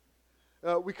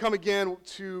We come again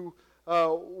to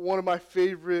one of my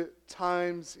favorite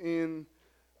times in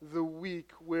the week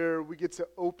where we get to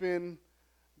open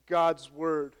God's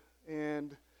Word.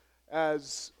 And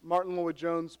as Martin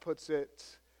Lloyd-Jones puts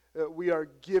it, we are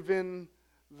given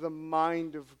the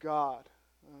mind of God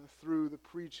through the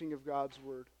preaching of God's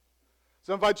Word.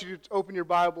 So I invite you to open your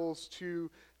Bibles to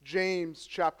James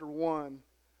chapter 1.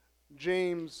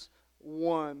 James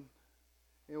 1.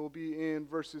 It will be in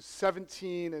verses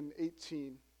 17 and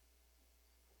 18.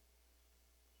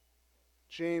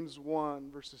 James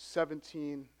 1, verses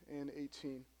 17 and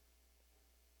 18.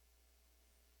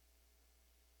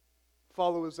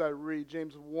 Follow as I read.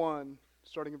 James 1,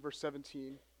 starting in verse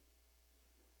 17.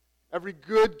 Every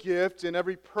good gift and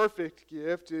every perfect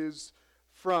gift is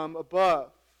from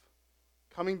above,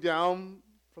 coming down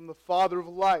from the Father of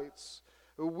lights,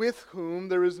 with whom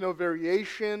there is no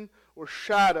variation or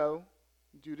shadow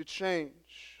due to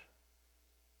change.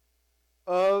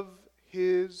 Of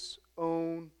His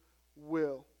own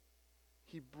will,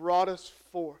 He brought us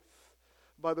forth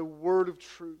by the word of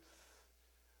truth,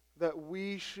 that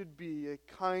we should be a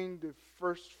kind of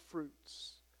first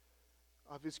fruits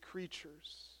of His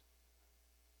creatures.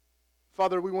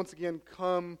 Father, we once again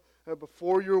come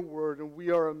before your word, and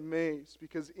we are amazed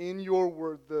because in your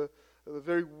word, the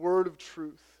very word of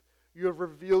truth, you have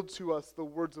revealed to us the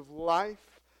words of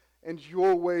life and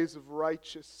your ways of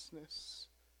righteousness.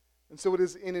 And so it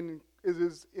is in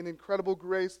incredible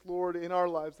grace, Lord, in our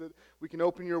lives that we can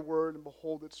open your word and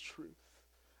behold its truth.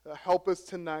 Help us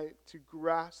tonight to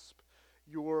grasp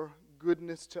your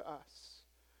goodness to us.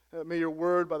 May your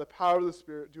word, by the power of the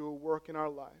Spirit, do a work in our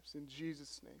lives. In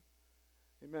Jesus' name,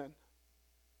 amen.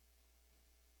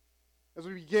 As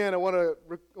we begin, I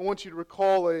want you to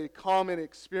recall a common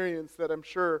experience that I'm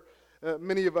sure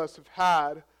many of us have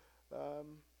had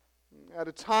at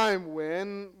a time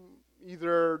when,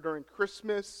 either during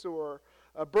Christmas or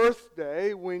a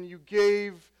birthday, when you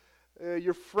gave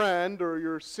your friend or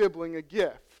your sibling a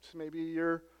gift, maybe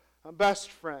your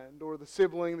best friend or the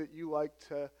sibling that you like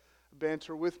to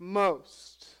banter with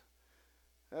most.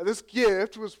 This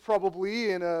gift was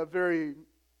probably in a very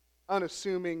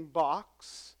unassuming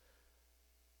box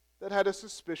that had a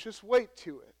suspicious weight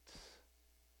to it.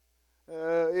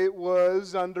 It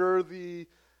was under the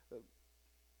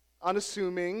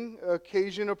unassuming,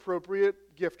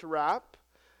 occasion-appropriate gift wrap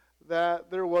that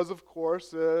there was, of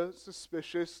course, a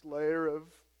suspicious layer of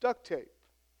duct tape.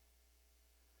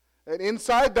 And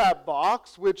inside that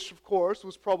box, which, of course,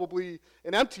 was probably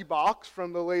an empty box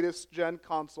from the latest gen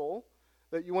console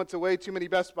that you went to way too many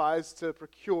Best Buys to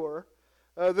procure,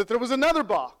 that there was another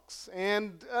box,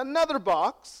 and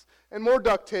more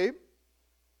duct tape.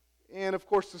 And, of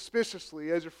course,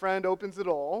 suspiciously, as your friend opens it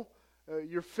all,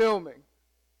 you're filming.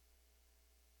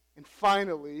 And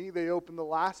finally, they open the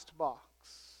last box.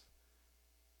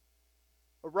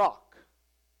 A rock,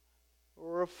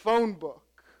 or a phone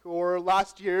book, or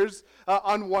last year's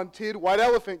unwanted white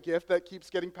elephant gift that keeps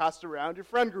getting passed around your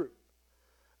friend group.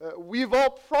 We've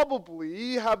all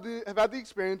probably have had the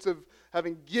experience of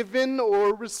having given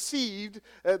or received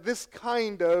this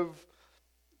kind of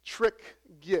trick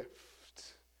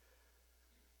gift.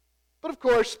 But of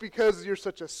course, because you're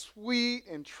such a sweet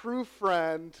and true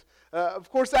friend, of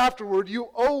course afterward you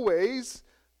always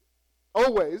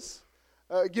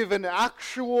give an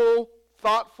actual,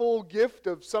 thoughtful gift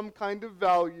of some kind of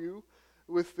value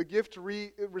with the gift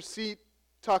receipt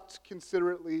tucked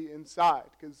considerately inside,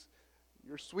 because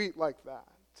you're sweet like that.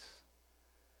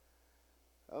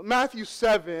 Matthew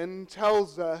 7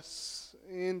 tells us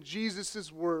in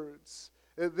Jesus' words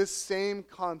this same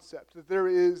concept, that there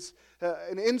is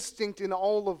an instinct in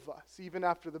all of us, even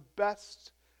after the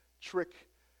best trick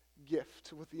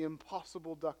gift with the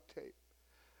impossible duct tape,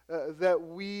 that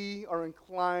we are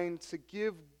inclined to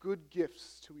give good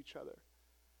gifts to each other.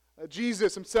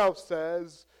 Jesus himself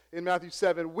says in Matthew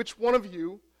 7, which one of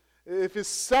you, if his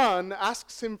son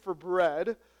asks him for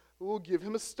bread, will give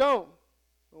him a stone?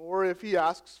 Or if he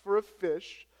asks for a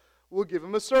fish, will give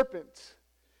him a serpent?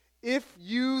 If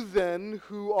you then,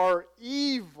 who are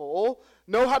evil,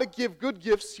 know how to give good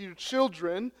gifts to your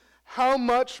children, how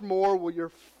much more will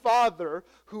your Father,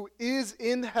 who is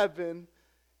in heaven,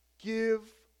 give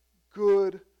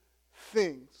good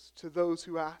things to those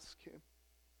who ask him?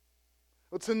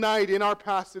 Well, tonight in our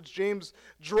passage, James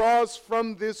draws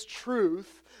from this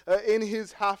truth in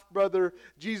his half-brother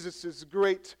Jesus'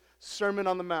 great Sermon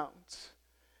on the Mount.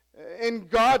 And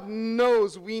God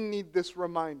knows we need this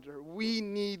reminder. We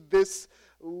need this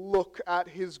look at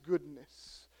his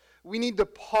goodness. We need to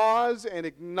pause and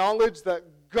acknowledge that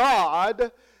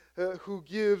God, who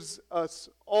gives us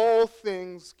all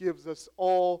things, gives us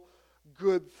all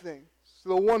good things.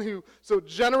 the one who so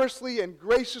generously and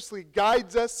graciously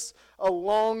guides us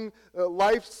along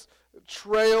life's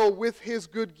trail with his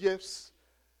good gifts,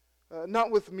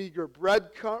 not with meager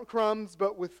breadcrumbs,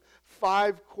 but with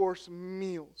 5-course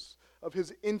meals of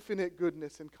his infinite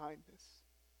goodness and kindness.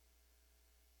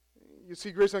 You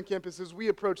see, Grace on Campus, as we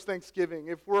approach Thanksgiving,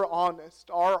 if we're honest,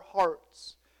 our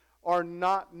hearts are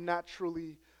not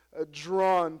naturally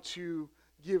drawn to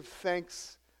give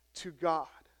thanks to God.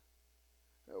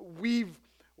 We've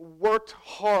worked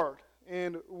hard,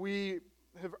 and we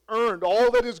have earned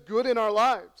all that is good in our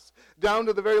lives, down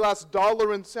to the very last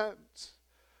dollar and cent.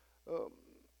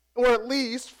 Or at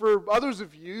least, for others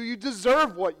of you, you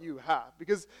deserve what you have.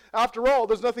 Because after all,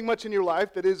 there's nothing much in your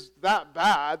life that is that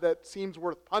bad that seems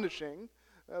worth punishing,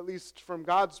 at least from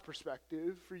God's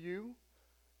perspective for you.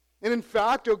 And in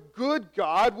fact, a good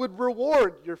God would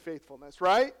reward your faithfulness,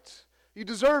 right? You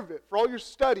deserve it for all your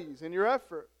studies and your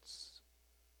efforts.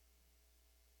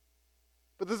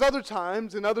 But there's other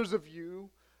times, and others of you,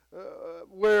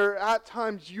 where at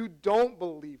times you don't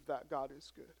believe that God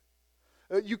is good.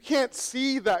 You can't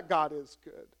see that God is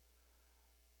good.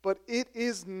 But it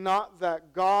is not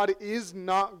that God is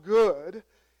not good.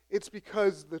 It's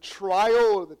because the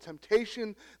trial or the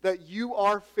temptation that you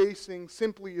are facing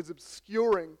simply is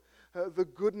obscuring the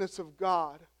goodness of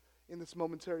God in this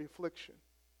momentary affliction.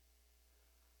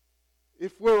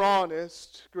 If we're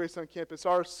honest, Grace on Campus,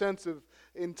 our sense of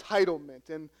entitlement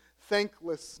and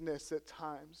thanklessness at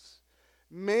times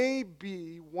may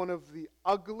be one of the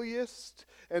ugliest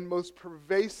and most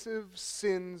pervasive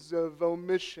sins of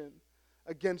omission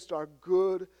against our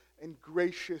good and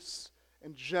gracious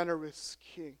and generous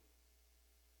King.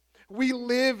 We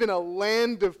live in a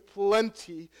land of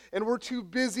plenty, and we're too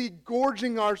busy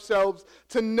gorging ourselves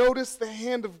to notice the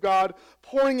hand of God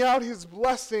pouring out his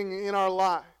blessing in our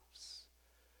lives.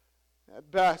 At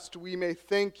best, we may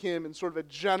thank him in sort of a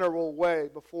general way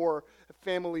before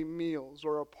family meals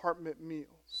or apartment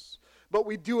meals. But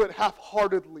we do it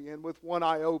half-heartedly and with one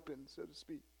eye open, so to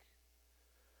speak.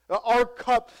 Our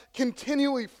cup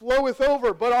continually floweth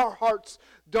over, but our hearts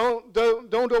don't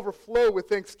overflow with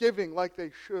thanksgiving like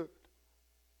they should.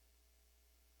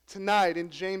 Tonight in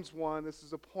James 1, this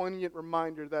is a poignant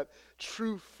reminder that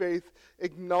true faith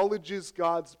acknowledges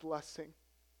God's blessing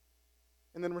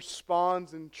and then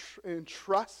responds in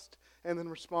trust and then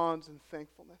responds in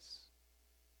thankfulness.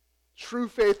 True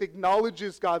faith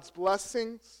acknowledges God's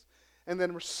blessings and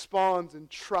then responds in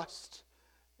trust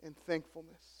and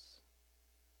thankfulness.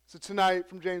 So tonight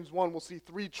from James 1, we'll see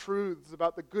 3 truths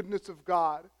about the goodness of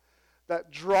God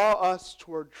that draw us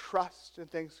toward trust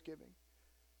and thanksgiving.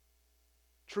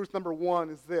 Truth number 1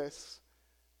 is this: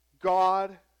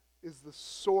 God is the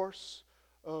source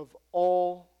of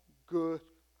all good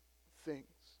things.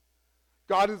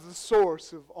 God is the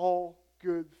source of all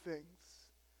good things.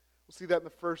 We'll see that in the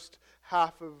first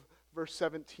half of verse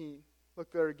 17.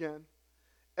 Look there again.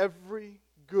 Every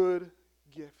good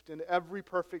gift and every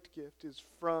perfect gift is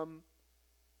from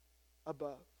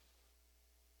above.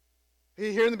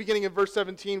 Here in the beginning of verse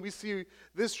 17, we see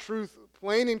this truth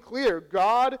plain and clear.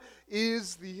 God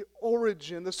is the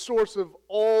origin, the source of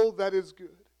all that is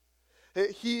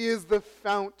good. He is the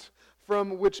fount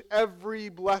from which every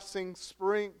blessing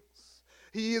springs.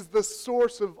 He is the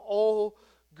source of all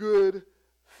good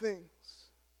things.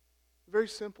 Very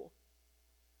simple.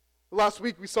 Last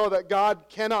week we saw that God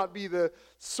cannot be the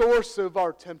source of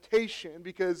our temptation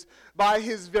because by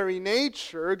his very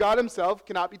nature, God himself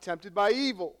cannot be tempted by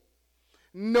evil.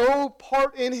 No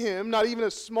part in him, not even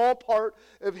a small part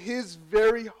of his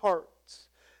very heart,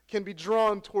 can be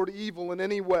drawn toward evil in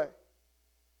any way.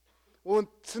 Well,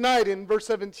 tonight in verse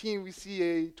 17, we see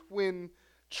a twin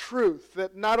truth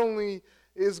that not only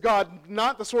is God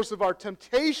not the source of our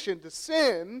temptation to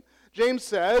sin, James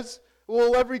says,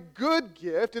 well, every good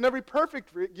gift and every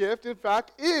perfect gift, in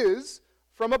fact, is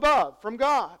from above, from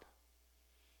God.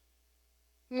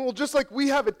 Well, just like we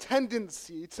have a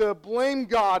tendency to blame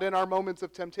God in our moments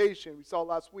of temptation, we saw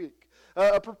last week,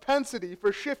 a propensity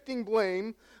for shifting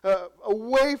blame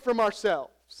away from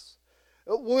ourselves.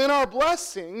 Well, in our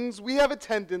blessings, we have a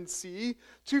tendency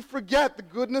to forget the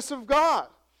goodness of God.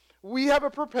 We have a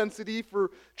propensity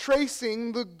for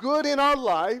tracing the good in our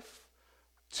life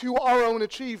to our own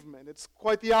achievement. It's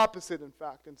quite the opposite, in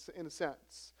fact, in a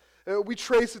sense. We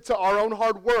trace it to our own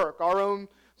hard work, our own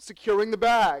securing the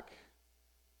bag.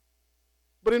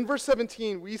 But in verse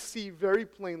 17, we see very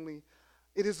plainly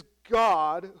it is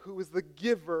God who is the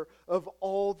giver of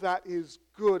all that is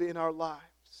good in our lives.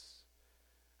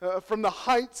 From the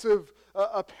heights of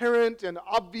apparent and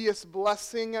obvious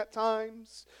blessing at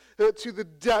times to the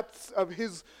depths of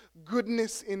his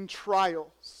goodness in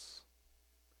trials.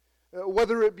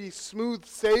 whether it be smooth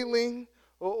sailing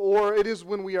or it is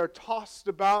when we are tossed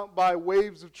about by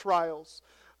waves of trials.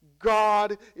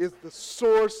 God is the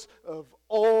source of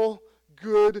all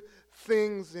good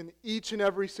things in each and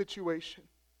every situation.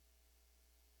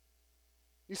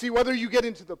 You see, whether you get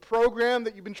into the program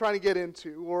that you've been trying to get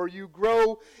into, or you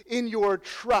grow in your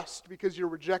trust because you're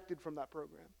rejected from that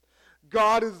program,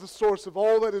 God is the source of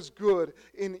all that is good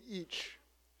in each.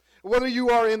 Whether you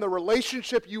are in the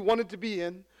relationship you wanted to be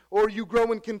in, or you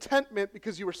grow in contentment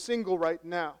because you are single right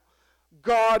now,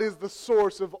 God is the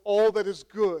source of all that is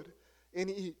good in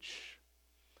each.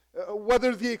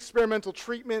 Whether the experimental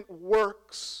treatment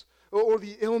works or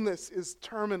the illness is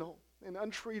terminal and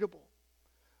untreatable,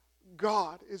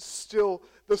 God is still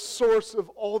the source of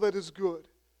all that is good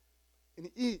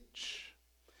in each.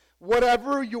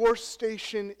 Whatever your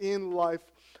station in life,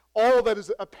 all that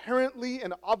is apparently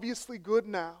and obviously good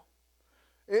now,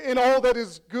 and all that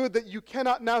is good that you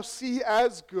cannot now see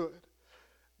as good,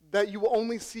 that you will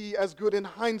only see as good in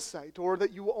hindsight, or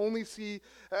that you will only see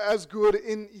as good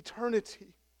in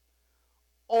eternity,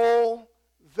 all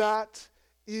that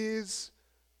is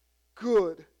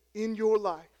good in your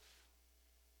life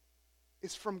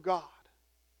is from God.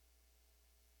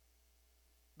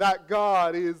 That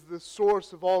God is the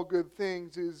source of all good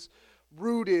things is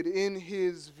rooted in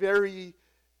His very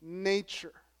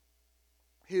nature,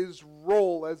 His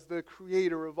role as the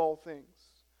creator of all things.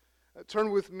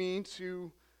 Turn with me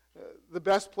to the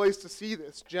best place to see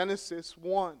this, Genesis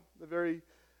 1, the very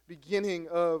beginning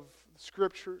of the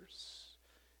Scriptures.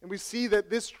 And we see that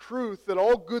this truth, that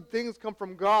all good things come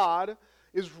from God,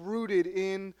 is rooted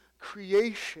in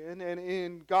creation and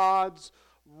in God's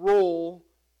role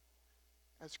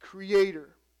as creator.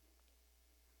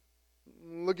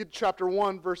 Look at chapter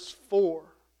 1, verse 4.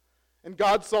 And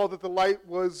God saw that the light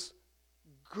was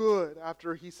good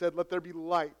after He said, "Let there be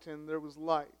light," and there was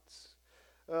light.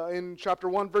 In chapter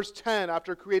 1, verse 10,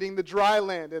 after creating the dry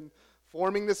land and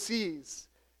forming the seas,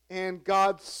 and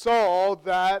God saw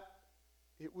that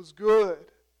it was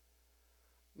good.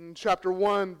 In chapter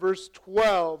 1, verse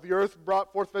 12, the earth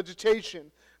brought forth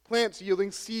vegetation, plants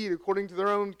yielding seed according to their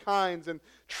own kinds, and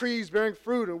trees bearing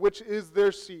fruit, in which is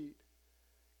their seed,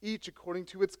 each according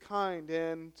to its kind.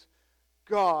 And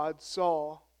God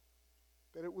saw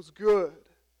that it was good.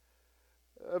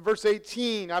 Verse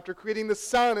 18, after creating the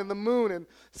sun and the moon and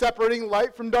separating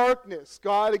light from darkness,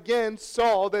 God again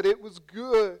saw that it was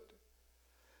good.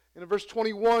 And in verse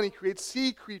 21, He creates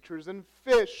sea creatures and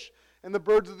fish and the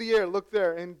birds of the air. Look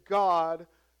there. And God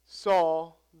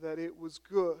saw that it was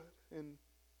good. And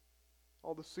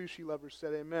all the sushi lovers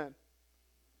said amen.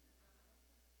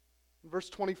 In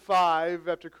verse 25,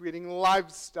 after creating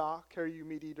livestock, are you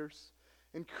meat eaters,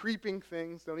 and creeping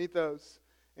things, don't eat those,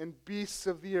 and beasts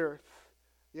of the earth.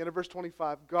 The end of verse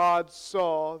 25, God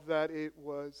saw that it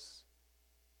was,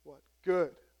 what?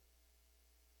 Good.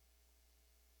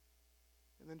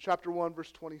 And then chapter 1,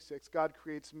 verse 26, God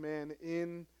creates man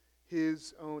in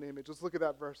His own image. Let's look at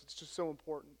that verse. It's just so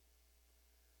important.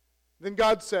 Then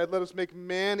God said, "Let us make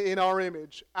man in our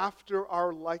image, after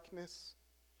our likeness,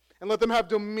 and let them have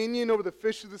dominion over the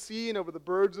fish of the sea, and over the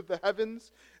birds of the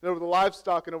heavens, and over the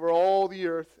livestock, and over all the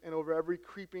earth, and over every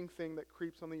creeping thing that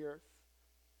creeps on the earth."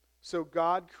 So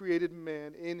God created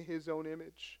man in His own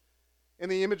image. In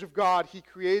the image of God He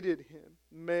created him.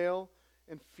 Male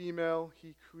and female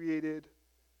He created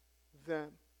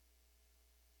them.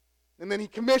 And then He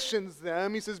commissions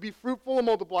them. He says, "Be fruitful and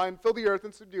multiply, and fill the earth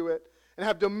and subdue it, and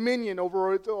have dominion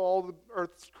over all the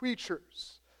earth's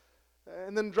creatures."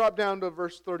 And then drop down to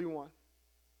verse 31.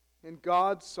 And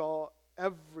God saw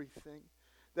everything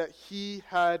that He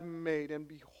had made, and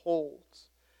behold,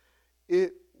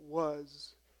 it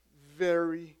was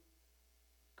very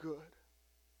good.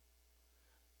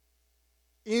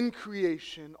 In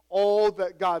creation, all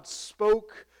that God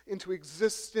spoke into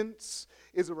existence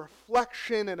is a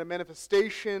reflection and a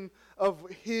manifestation of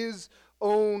His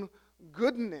own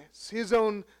goodness, His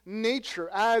own nature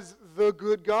as the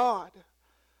good God.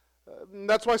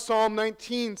 That's why Psalm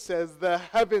 19 says, "The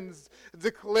heavens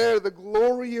declare the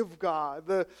glory of God.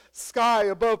 The sky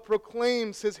above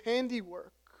proclaims His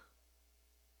handiwork."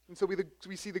 And so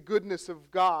we see the goodness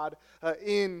of God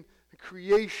in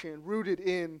creation, rooted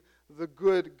in the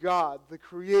good God, the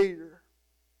Creator.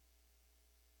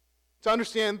 To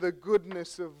understand the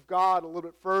goodness of God a little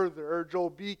bit further, Joel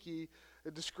Beeke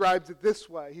describes it this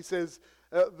way. He says,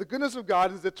 the goodness of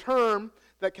God is a term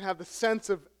that can have the sense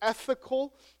of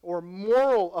ethical or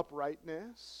moral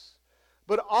uprightness,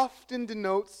 but often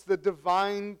denotes the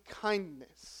divine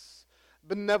kindness,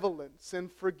 benevolence,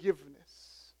 and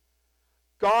forgiveness.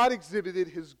 God exhibited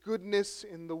His goodness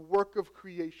in the work of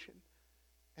creation,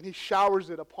 and he showers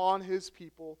it upon his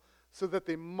people so that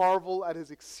they marvel at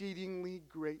his exceedingly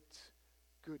great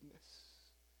goodness.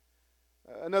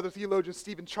 Another theologian,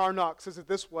 Stephen Charnock, says it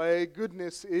this way: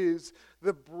 goodness is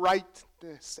the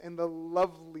brightness and the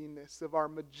loveliness of our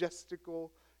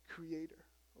majestical Creator.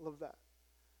 I love that.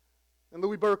 And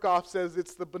Louis Berkhoff says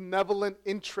it's the benevolent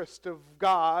interest of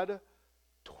God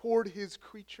toward his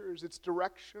creatures. It's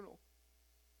directional.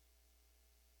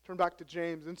 Turn back to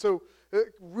James. And so,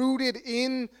 rooted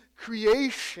in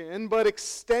creation, but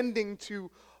extending to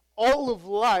all of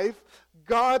life,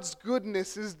 God's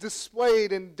goodness is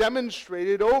displayed and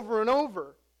demonstrated over and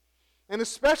over. And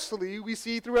especially, we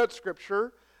see throughout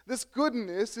Scripture, this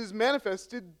goodness is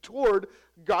manifested toward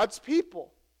God's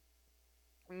people.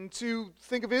 And to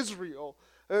think of Israel,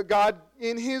 God,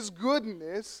 in his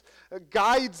goodness,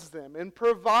 guides them and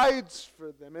provides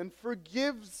for them and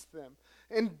forgives them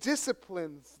and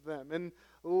disciplines them and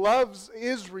loves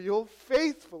Israel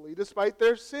faithfully despite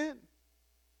their sin.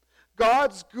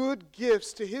 God's good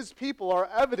gifts to his people are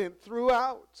evident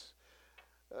throughout.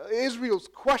 Israel's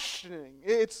questioning,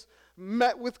 it's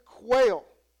met with quail.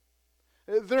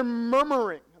 Their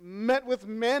murmuring, met with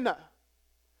manna.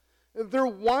 Their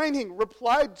whining,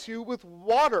 replied to with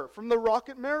water from the rock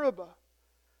at Meribah.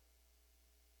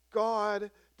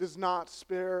 God does not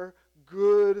spare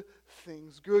good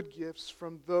things, good gifts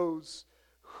from those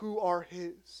who are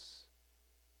his.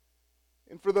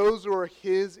 And for those who are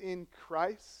his in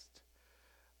Christ,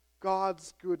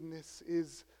 God's goodness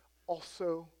is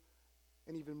also,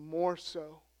 and even more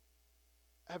so,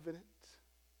 evident.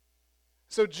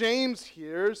 So James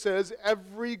here says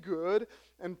every good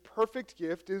and perfect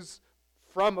gift is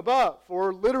from above,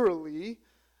 or literally,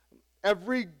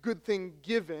 every good thing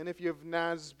given. If you have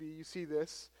NASB, you see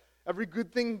this. Every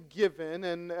good thing given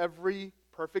and every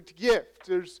perfect gift.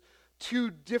 There's two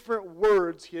different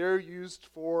words here used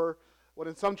for what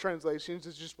in some translations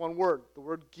is just one word, the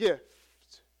word gift.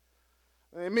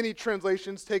 And many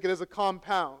translations take it as a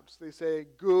compound. They say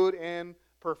good and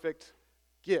perfect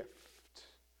gift.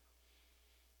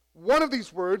 One of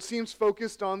these words seems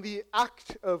focused on the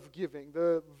act of giving,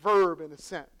 the verb in a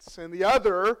sense, and the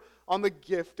other on the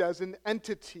gift as an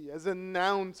entity, as a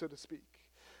noun, so to speak.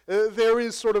 There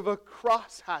is sort of a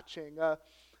cross-hatching, a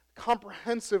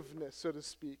comprehensiveness, so to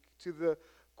speak, to the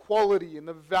quality and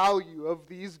the value of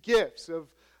these gifts, of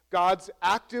God's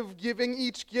act of giving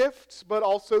each gift, but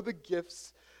also the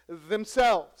gifts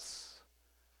themselves.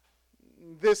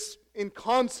 This, in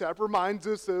concept, reminds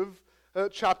us of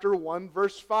chapter 1,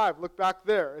 verse 5. Look back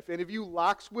there. If any of you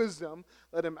lacks wisdom,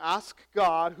 let him ask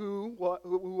God who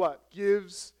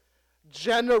gives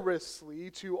generously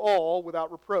to all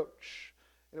without reproach,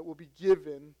 and it will be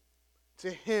given to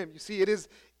him. You see, it is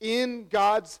in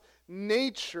God's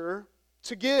nature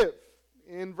to give.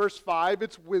 In verse 5,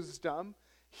 it's wisdom.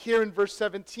 Here in verse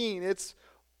 17, it's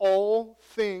all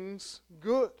things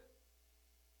good.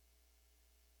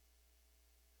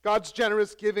 God's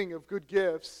generous giving of good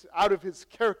gifts out of his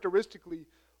characteristically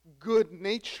good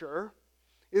nature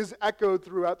is echoed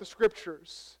throughout the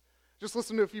Scriptures. Just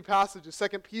listen to a few passages.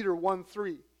 2 Peter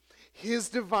 1:3. His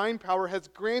divine power has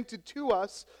granted to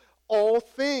us all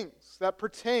things that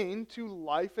pertain to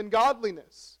life and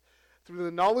godliness through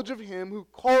the knowledge of him who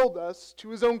called us to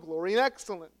his own glory and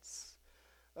excellence.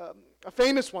 A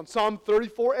famous one, Psalm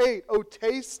 34:8. Oh,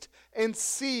 taste and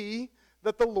see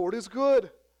that the Lord is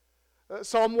good.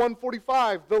 Psalm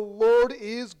 145. The Lord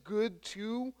is good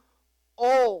to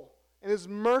all, and his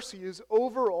mercy is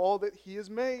over all that he has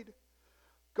made.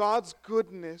 God's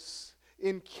goodness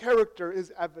in character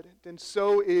is evident, and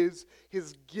so is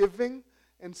his giving,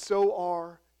 and so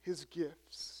are his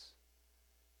gifts.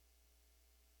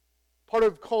 Part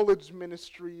of college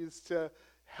ministry is to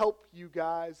help you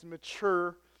guys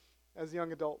mature as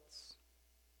young adults.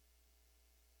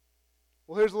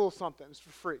 Well, here's a little something. It's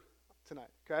for free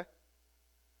tonight, okay?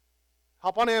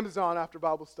 Hop on Amazon after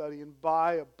Bible study and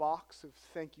buy a box of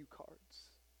thank you cards.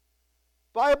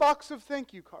 Buy a box of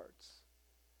thank you cards.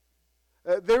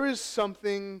 There is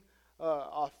something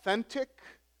authentic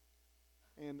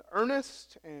and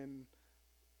earnest and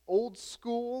old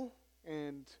school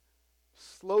and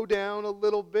slow down a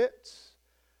little bit.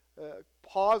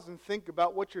 Pause and think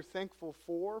about what you're thankful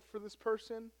for this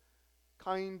person.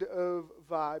 Kind of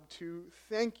vibe to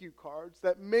thank you cards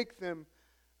that make them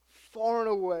far and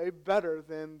away better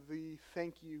than the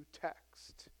thank you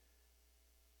text.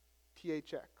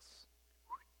 THX.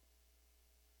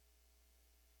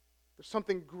 There's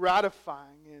something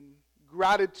gratifying and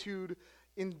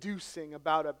gratitude-inducing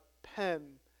about a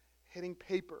pen hitting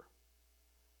paper.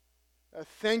 A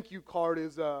thank you card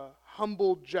is a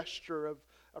humble gesture of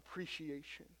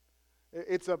appreciation.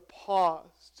 It's a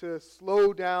pause to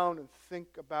slow down and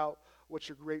think about what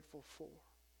you're grateful for.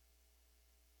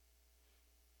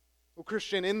 Well,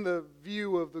 Christian, in the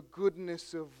view of the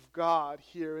goodness of God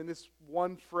here, in this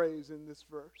one phrase in this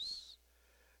verse,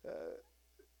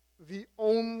 the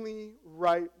only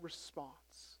right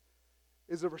response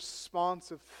is a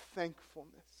response of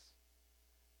thankfulness.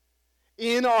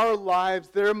 In our lives,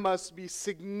 there must be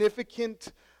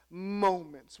significant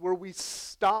moments where we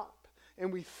stop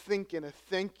and we think in a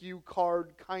thank you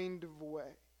card kind of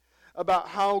way about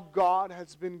how God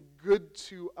has been good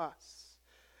to us.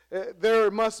 There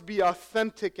must be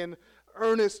authentic and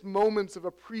earnest moments of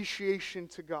appreciation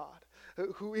to God,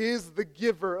 who is the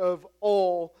giver of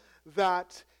all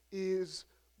that is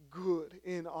good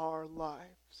in our lives.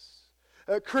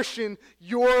 Christian,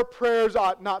 your prayers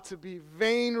ought not to be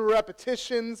vain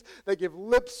repetitions that give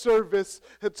lip service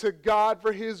to God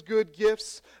for His good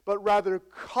gifts, but rather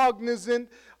cognizant,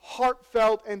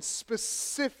 heartfelt, and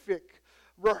specific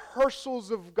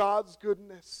rehearsals of God's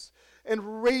goodness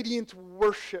and radiant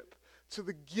worship to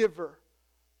the giver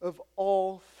of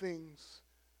all things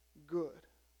good.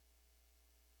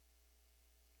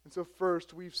 And so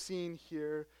first, we've seen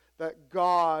here that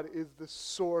God is the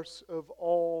source of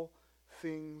all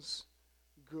things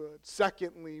good.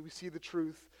 Secondly, we see the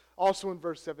truth also in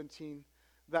verse 17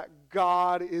 that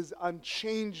God is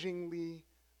unchangingly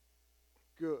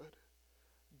good.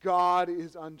 God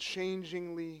is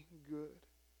unchangingly good.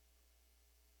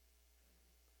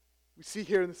 We see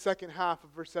here in the second half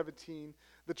of verse 17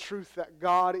 the truth that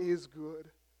God is good.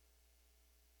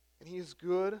 And He is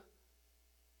good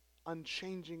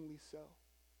unchangingly so.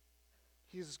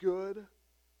 He is good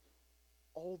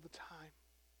all the time.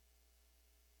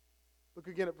 Look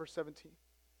again at verse 17.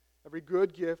 Every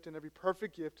good gift and every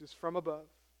perfect gift is from above,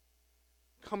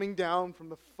 coming down from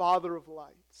the Father of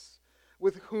lights,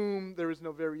 with whom there is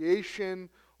no variation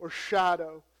or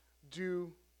shadow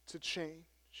due to change.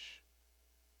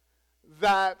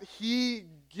 That He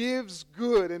gives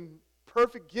good and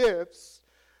perfect gifts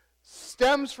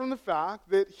stems from the fact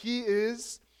that He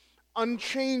is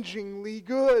unchangingly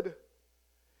good.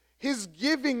 His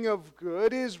giving of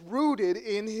good is rooted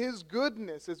in His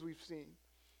goodness, as we've seen.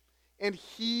 And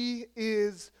He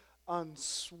is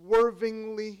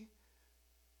unswervingly,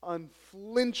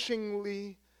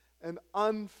 unflinchingly, and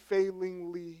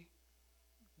unfailingly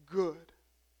good.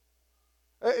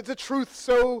 It's a truth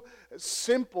so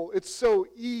simple, it's so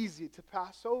easy to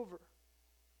pass over.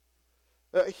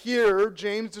 Here,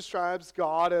 James describes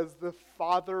God as the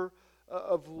Father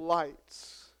of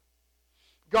lights.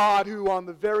 God who on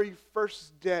the very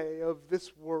first day of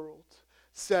this world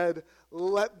said,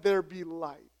 "Let there be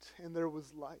light," and there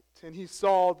was light. And He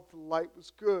saw that the light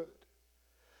was good.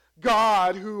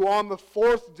 God who on the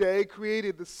fourth day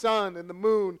created the sun and the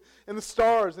moon and the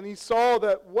stars, and He saw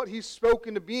that what He spoke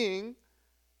into being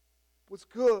was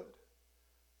good.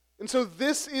 And so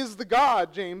this is the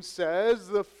God, James says,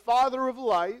 the Father of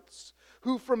lights,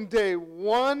 who from day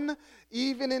one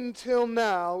even until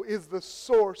now is the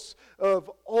source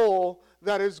of all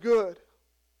that is good.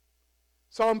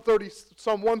 Psalm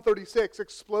 136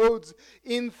 explodes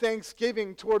in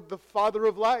thanksgiving toward the Father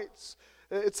of lights.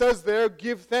 It says there,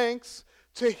 "Give thanks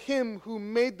to Him who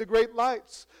made the great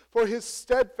lights, for His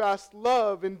steadfast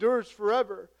love endures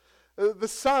forever. The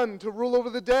sun to rule over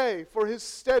the day, for His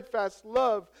steadfast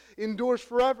love endures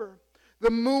forever.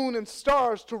 The moon and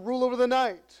stars to rule over the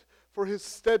night, for His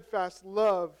steadfast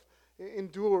love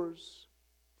endures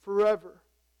forever."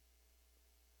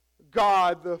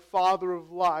 God, the Father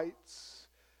of lights,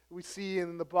 we see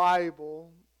in the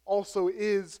Bible, also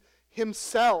is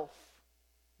Himself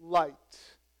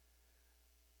light.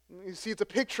 You see, it's a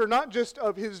picture not just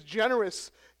of His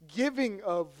generous giving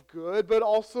of good, but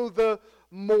also the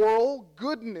moral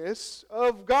goodness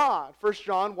of God. 1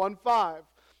 John 1:5.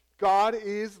 God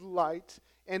is light,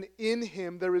 and in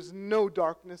Him there is no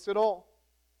darkness at all.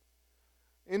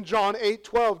 In John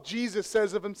 8:12, Jesus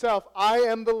says of Himself, "I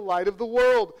am the light of the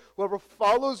world. Whoever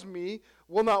follows me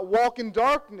will not walk in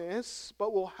darkness,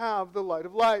 but will have the light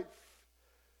of life."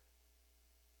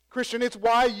 Christian, it's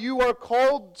why you are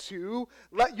called to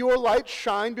let your light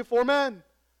shine before men,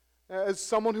 as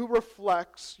someone who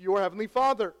reflects your Heavenly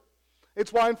Father.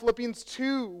 It's why in Philippians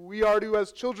 2, we are to,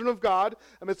 as children of God,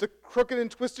 amidst a crooked and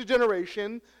twisted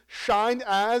generation, shine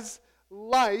as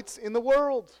lights in the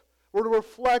world. We're to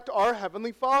reflect our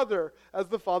Heavenly Father as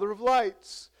the Father of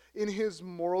lights in His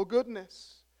moral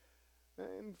goodness.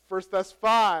 In 1 Thess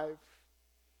 5,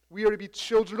 we are to be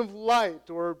children of light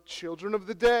or children of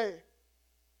the day.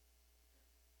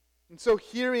 And so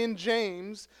here in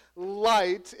James,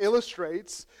 light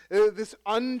illustrates this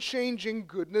unchanging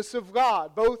goodness of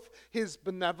God, both his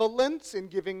benevolence in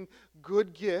giving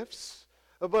good gifts,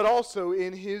 but also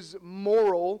in his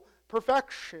moral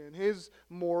perfection, his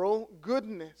moral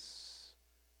goodness.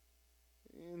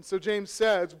 And so James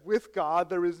says, with God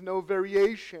there is no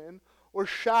variation or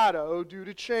shadow due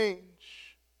to change.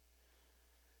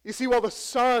 You see, while the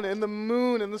sun and the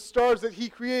moon and the stars that he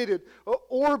created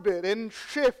orbit and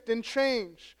shift and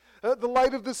change, the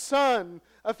light of the sun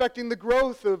affecting the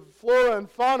growth of flora and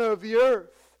fauna of the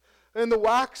earth, and the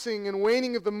waxing and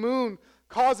waning of the moon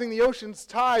causing the ocean's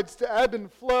tides to ebb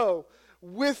and flow,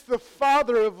 with the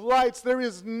Father of lights there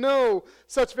is no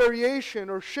such variation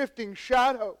or shifting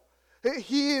shadow.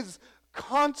 He is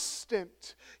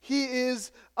constant. He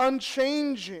is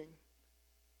unchanging.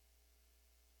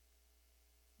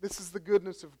 This is the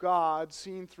goodness of God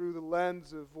seen through the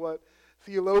lens of what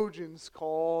theologians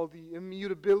call the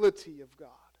immutability of God.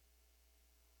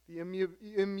 The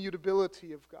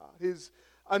immutability of God, his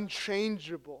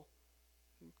unchangeable,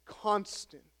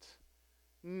 constant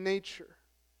nature.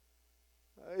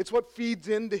 It's what feeds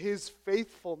into his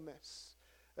faithfulness.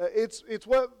 It's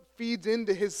what feeds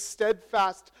into his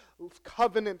steadfast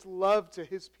covenant love to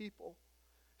his people,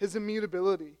 his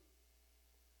immutability.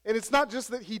 And it's not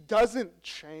just that he doesn't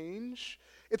change,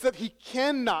 it's that he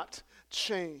cannot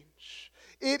change.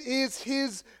 It is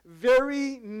his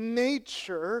very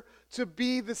nature to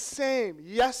be the same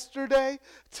yesterday,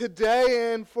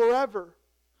 today, and forever.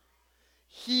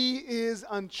 He is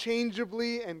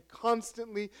unchangeably and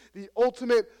constantly the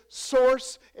ultimate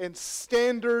source and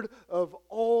standard of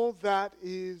all that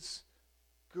is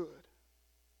good.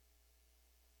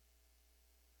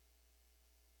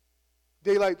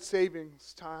 Daylight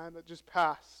savings time that just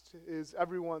passed is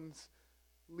everyone's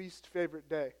least favorite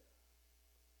day,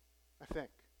 I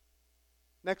think.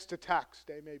 Next to tax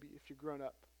day, maybe, if you're grown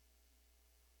up.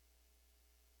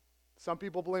 Some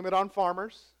people blame it on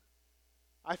farmers.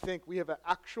 I think we have an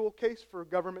actual case for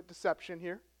government deception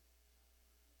here.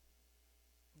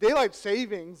 Daylight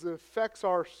savings affects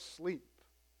our sleep,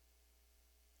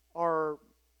 our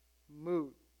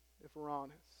mood, if we're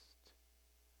honest.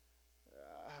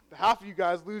 Half of you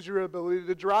guys lose your ability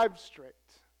to drive straight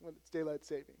when it's daylight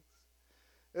savings.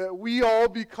 We all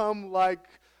become like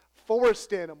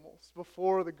forest animals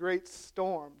before the great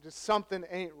storm. Just something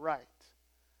ain't right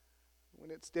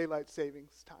when it's daylight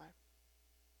savings time.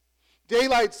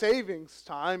 Daylight savings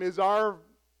time is our,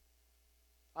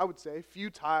 I would say,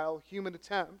 futile human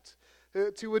attempt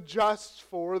to adjust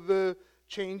for the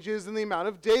changes in the amount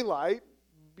of daylight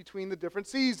between the different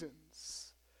seasons.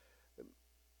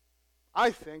 I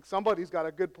think somebody's got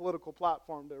a good political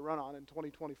platform to run on in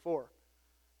 2024.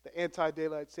 The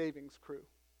anti-daylight savings crew.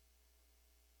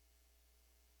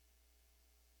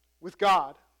 With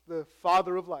God, the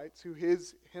Father of lights, who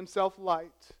is himself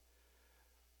light,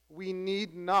 we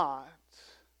need not,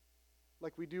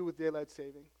 like we do with daylight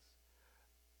savings,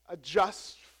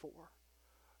 adjust for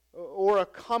or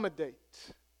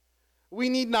accommodate. We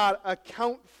need not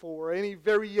account for any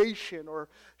variation or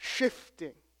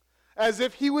shifting, as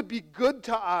if he would be good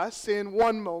to us in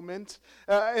one moment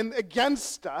and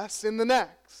against us in the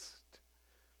next.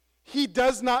 He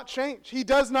does not change. He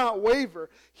does not waver.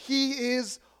 He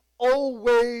is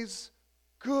always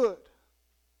good.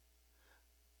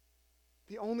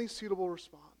 The only suitable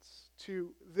response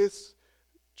to this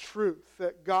truth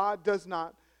that God does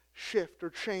not shift or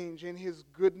change in his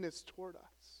goodness toward us,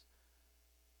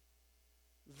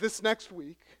 this next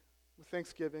week with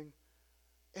Thanksgiving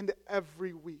and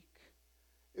every week,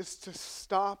 is to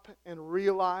stop and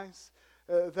realize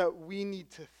that we need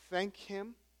to thank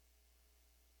him,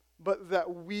 but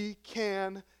that we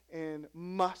can and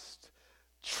must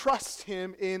trust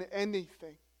him in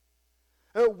anything.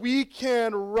 We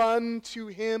can run to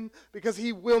him because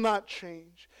he will not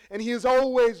change, and he is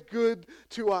always good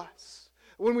to us.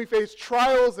 When we face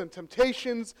trials and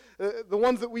temptations, the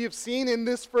ones that we have seen in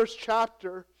this first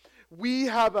chapter, we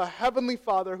have a heavenly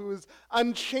Father who is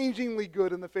unchangingly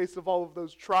good in the face of all of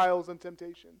those trials and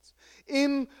temptations.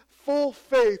 In full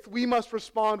faith, we must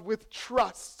respond with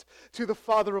trust to the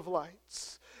Father of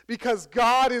lights. Because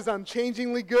God is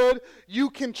unchangingly good, you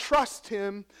can trust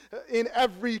him in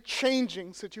every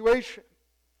changing situation.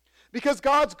 Because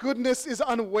God's goodness is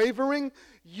unwavering,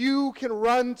 you can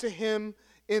run to him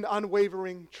in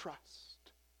unwavering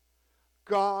trust.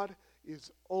 God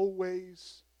is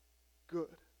always good.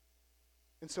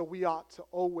 And so we ought to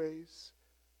always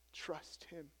trust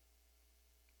him.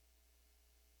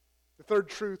 The third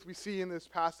truth we see in this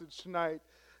passage tonight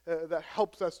that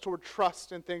helps us toward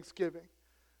trust and thanksgiving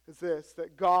is this,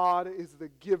 that God is the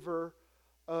giver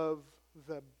of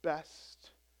the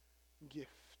best gift.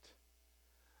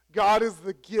 God is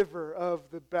the giver of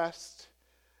the best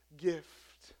gift.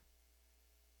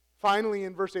 Finally,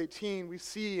 in verse 18, we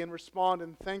see and respond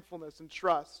in thankfulness and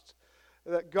trust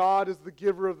that God is the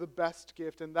giver of the best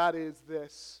gift, and that is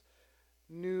this: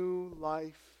 new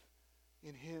life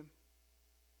in Him.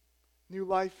 New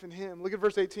life in Him. Look at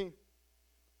verse 18.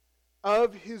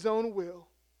 Of His own will,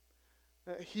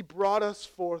 He brought us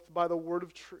forth by the word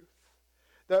of truth,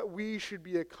 that we should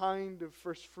be a kind of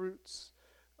first fruits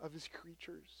of His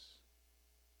creatures.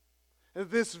 And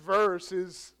this verse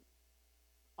is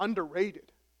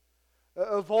underrated.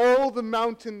 Of all the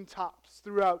mountaintops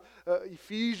throughout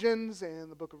Ephesians and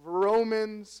the book of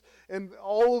Romans and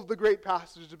all of the great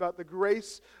passages about the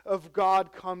grace of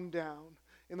God come down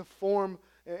in the form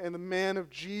and the man of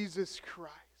Jesus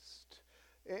Christ,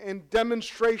 and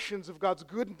demonstrations of God's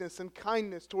goodness and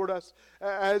kindness toward us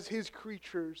as His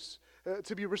creatures,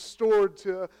 to be restored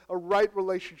to a right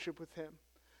relationship with Him.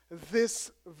 This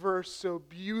verse so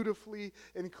beautifully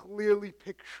and clearly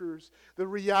pictures the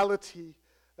reality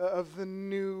of the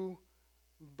new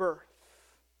birth.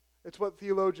 It's what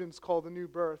theologians call the new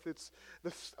birth. It's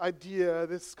this idea,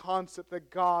 this concept that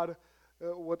God,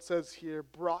 what says here,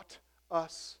 brought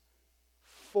us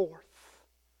forth.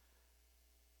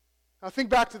 Now think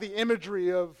back to the imagery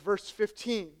of verse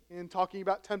 15 in talking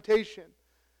about temptation.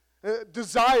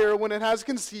 Desire, when it has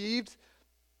conceived,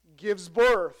 gives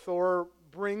birth or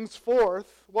brings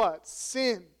forth what?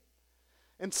 Sin.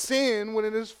 And sin, when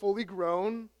it is fully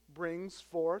grown, brings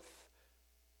forth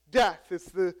death. It's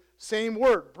the same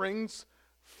word, brings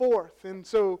forth. And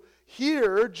so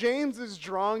here, James is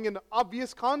drawing an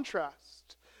obvious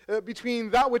contrast between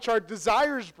that which our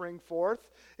desires bring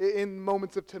forth in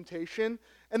moments of temptation,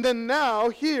 and then now,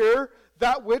 here,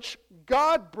 that which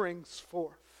God brings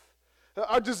forth.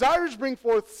 Our desires bring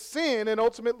forth sin and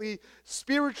ultimately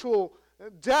spiritual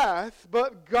death,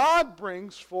 but God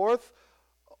brings forth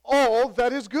all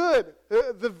that is good,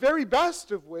 the very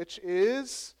best of which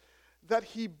is that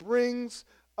He brings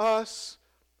us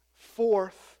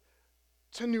forth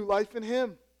to new life in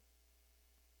Him.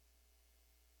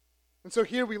 And so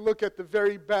here we look at the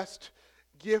very best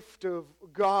gift of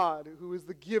God, who is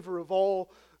the giver of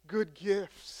all good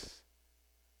gifts.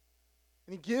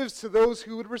 And He gives to those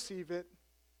who would receive it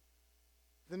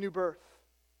the new birth.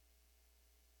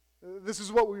 This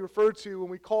is what we refer to when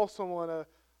we call someone a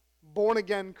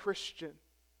born-again Christian,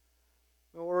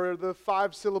 or the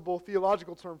 5-syllable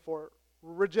theological term for it,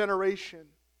 regeneration.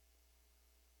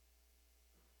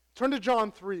 Turn to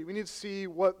John 3. We need to see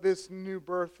what this new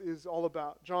birth is all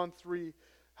about. John 3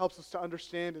 helps us to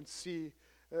understand and see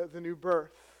the new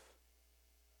birth.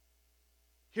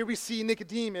 Here we see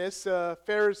Nicodemus, a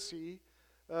Pharisee,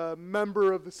 a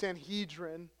member of the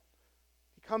Sanhedrin.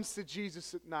 He comes to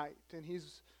Jesus at night, and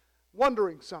he's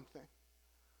wondering something.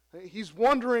 He's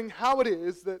wondering how it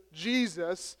is that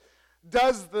Jesus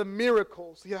does the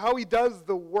miracles, how He does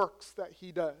the works that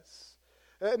He does.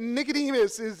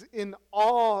 Nicodemus is in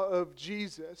awe of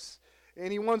Jesus,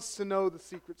 and he wants to know the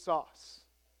secret sauce.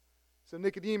 So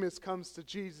Nicodemus comes to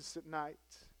Jesus at night.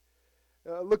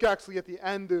 Look actually at the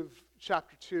end of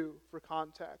chapter 2 for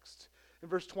context, in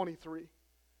verse 23.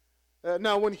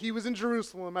 Now when He was in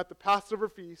Jerusalem at the Passover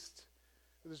feast,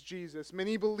 it was Jesus,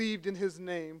 many believed in His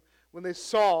name when they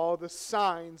saw the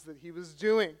signs that He was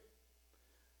doing.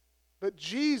 But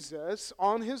Jesus,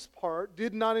 on His part,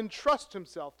 did not entrust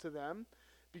Himself to them,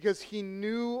 because He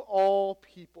knew all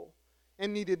people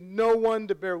and needed no one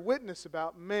to bear witness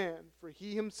about man, for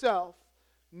He Himself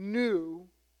knew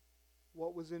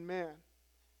what was in man.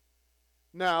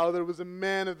 Now there was a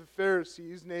man of the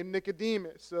Pharisees named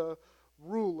Nicodemus, a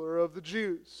ruler of the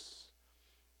Jews.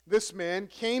 This man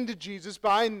came to Jesus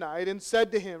by night and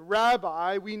said to Him,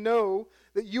 "Rabbi, we know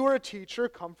that you are a teacher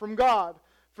come from God,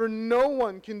 for no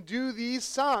one can do these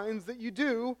signs that you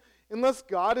do unless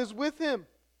God is with him."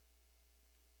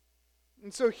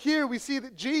 And so here we see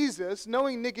that Jesus,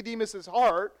 knowing Nicodemus'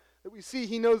 heart, that we see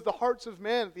He knows the hearts of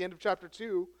men at the end of chapter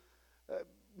 2,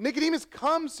 Nicodemus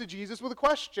comes to Jesus with a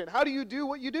question. How do you do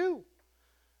what you do?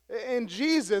 And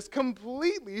Jesus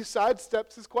completely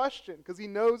sidesteps his question because He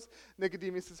knows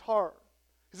Nicodemus' heart.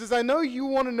 He says, "I know you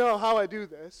want to know how I do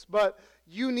this, but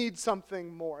you need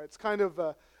something more." It's kind of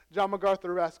a John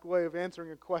MacArthur-esque way of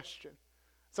answering a question.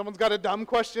 Someone's got a dumb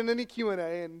question in a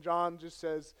Q&A, and John just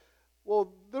says,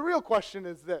 well, the real question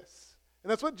is this.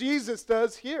 And that's what Jesus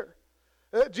does here.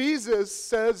 Jesus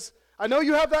says, "I know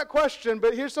you have that question,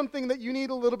 but here's something that you need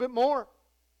a little bit more.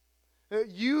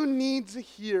 You need to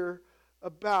hear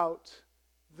about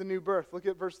the new birth." Look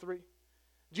at verse 3.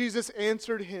 Jesus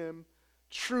answered him,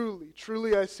 Truly,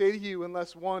 truly I say to you,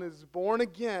 unless one is born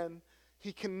again,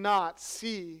 he cannot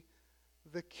see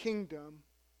the kingdom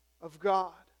of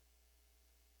God.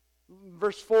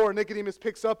 Verse 4, Nicodemus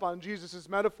picks up on Jesus'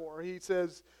 metaphor. He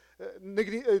says,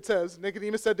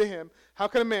 Nicodemus said to him, how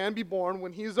can a man be born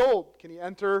when he is old? Can he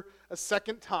enter a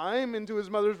second time into his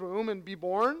mother's womb and be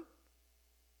born?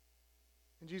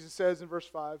 And Jesus says in verse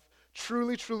 5,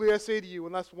 truly, truly I say to you,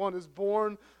 unless one is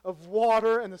born of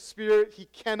water and the Spirit, he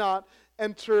cannot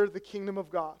enter the kingdom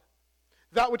of God.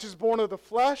 That which is born of the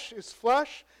flesh is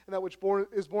flesh, and that which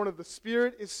is born of the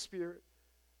Spirit is spirit.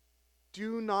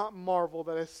 Do not marvel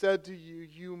that I said to you,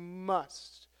 you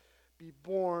must be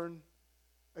born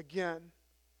again.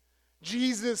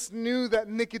 Jesus knew that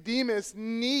Nicodemus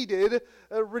needed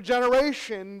a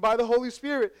regeneration by the Holy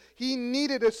Spirit. He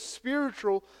needed a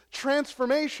spiritual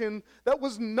transformation that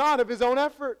was not of his own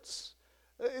efforts.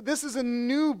 This is a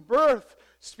new birth,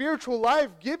 spiritual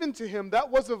life given to him that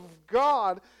was of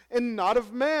God and not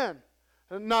of man,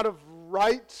 not of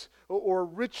rite or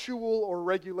ritual or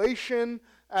regulation,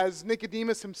 as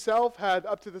Nicodemus himself had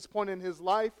up to this point in his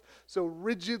life so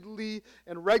rigidly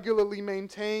and regularly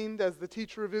maintained as the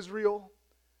teacher of Israel.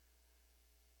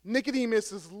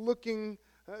 Nicodemus is looking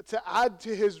to add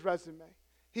to his resume.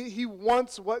 He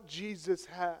wants what Jesus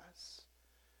has.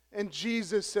 And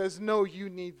Jesus says, no, you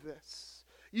need this.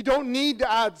 You don't need to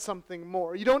add something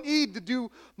more. You don't need to do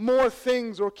more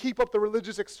things or keep up the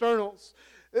religious externals.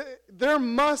 There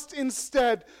must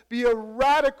instead be a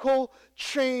radical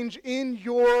change in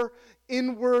your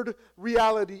inward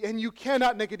reality. And you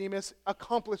cannot, Nicodemus,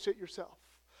 accomplish it yourself.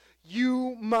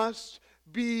 You must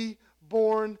be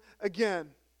born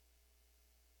again.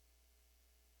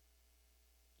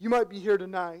 You might be here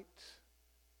tonight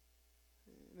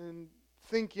and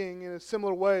thinking in a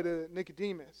similar way to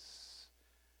Nicodemus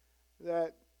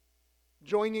that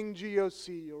joining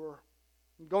GOC or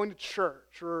going to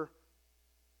church or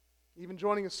even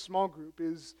joining a small group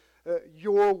is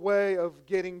your way of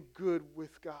getting good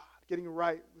with God, getting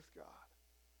right with God.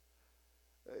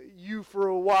 You, for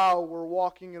a while, were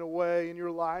walking in a way in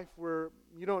your life where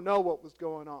you don't know what was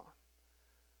going on.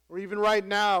 Or even right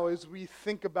now, as we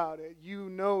think about it, you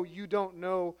know you don't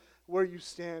know where you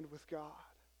stand with God.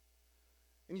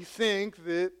 And you think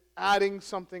that adding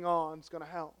something on is going to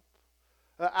help.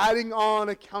 Adding on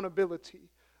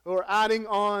accountability, or adding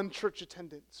on church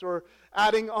attendance, or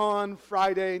adding on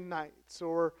Friday nights,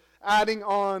 or adding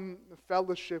on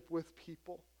fellowship with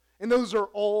people. And those are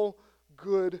all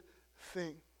good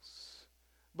things.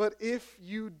 But if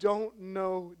you don't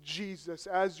know Jesus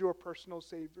as your personal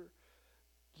Savior,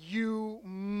 you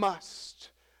must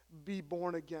be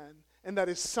born again. And that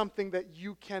is something that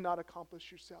you cannot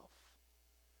accomplish yourself.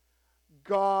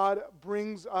 God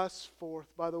brings us forth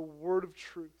by the word of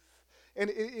truth. And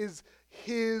it is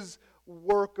His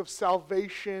work of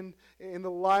salvation in the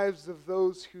lives of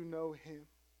those who know Him.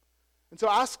 And so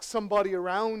ask somebody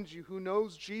around you who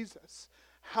knows Jesus,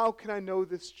 how can I know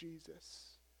this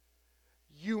Jesus?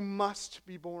 You must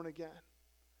be born again.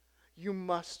 You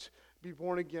must be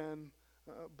born again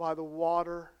by the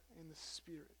water and the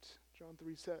Spirit, John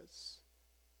 3 says.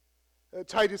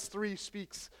 Titus 3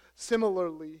 speaks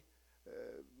similarly,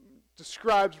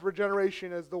 describes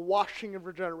regeneration as the washing of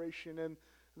regeneration and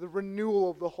the renewal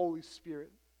of the Holy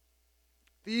Spirit.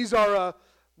 These are a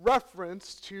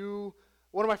reference to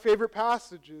one of my favorite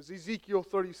passages, Ezekiel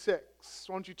 36.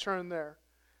 Why don't you turn there?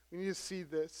 We need to see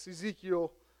this.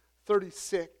 Ezekiel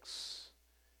 36.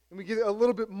 And we get a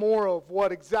little bit more of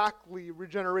what exactly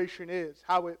regeneration is,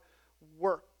 how it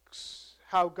works,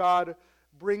 how God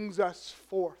brings us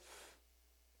forth.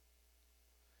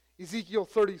 Ezekiel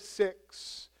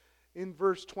 36, in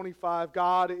verse 25,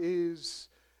 God is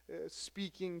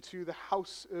speaking to the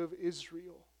house of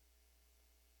Israel.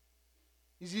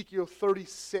 Ezekiel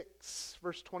 36,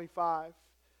 verse 25.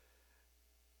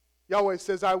 Yahweh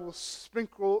says, I will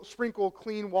sprinkle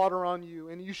clean water on you,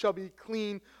 and you shall be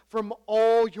clean from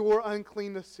all your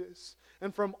uncleannesses.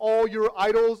 And from all your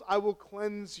idols I will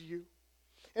cleanse you.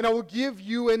 And I will give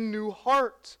you a new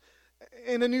heart,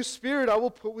 and a new spirit I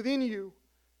will put within you.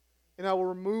 And I will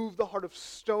remove the heart of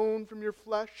stone from your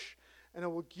flesh, and I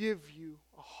will give you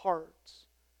a heart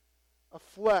of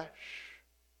flesh.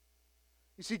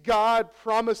 You see, God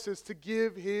promises to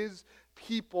give His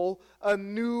people a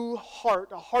new heart,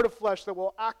 a heart of flesh that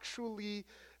will actually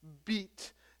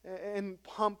beat and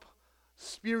pump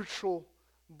spiritual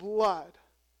blood.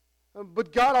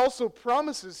 But God also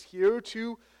promises here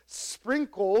to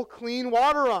sprinkle clean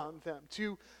water on them,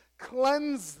 to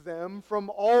cleanse them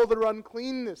from all their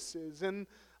uncleannesses and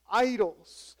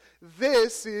idols.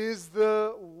 This is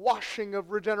the washing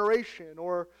of regeneration,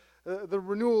 or the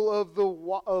renewal of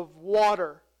of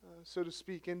water, so to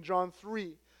speak, in John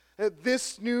 3.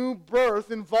 This new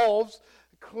birth involves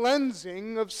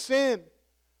cleansing of sin.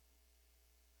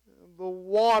 The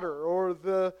water or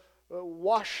the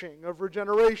washing of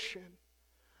regeneration.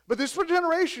 But this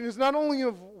regeneration is not only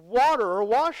of water or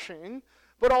washing,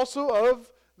 but also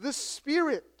of the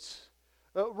Spirit.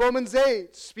 Romans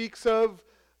 8 speaks of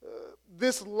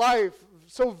this life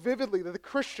so vividly that the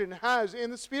Christian has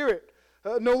in the Spirit.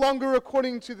 No longer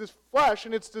according to the flesh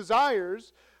and its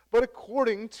desires, but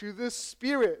according to the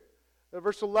Spirit.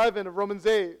 Verse 11 of Romans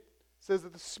 8 says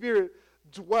that the Spirit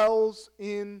dwells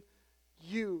in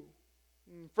you.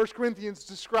 1 Corinthians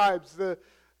describes the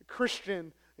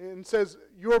Christian and says,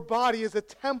 your body is a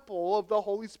temple of the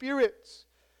Holy Spirit.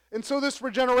 And so this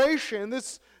regeneration,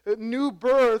 this new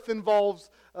birth involves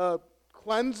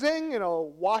cleansing,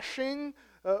 washing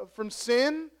from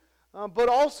sin, but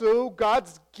also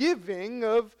God's giving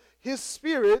of His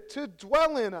Spirit to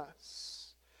dwell in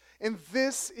us. And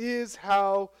this is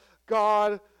how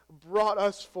God brought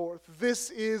us forth. This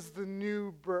is the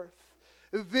new birth.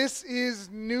 This is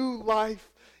new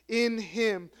life in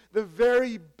Him, the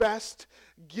very best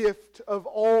gift of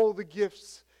all the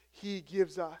gifts He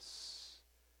gives us.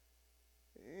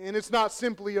 And it's not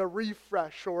simply a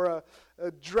refresh or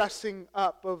a dressing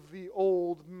up of the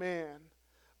old man,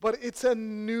 but it's a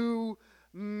new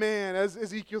man, as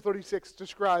Ezekiel 36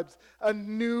 describes, a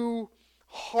new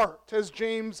heart, as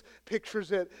James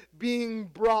pictures it, being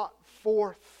brought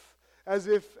forth as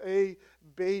if a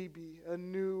baby, a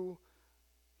new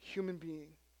human being,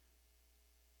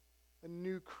 a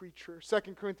new creature.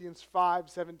 2 Corinthians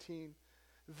 5:17.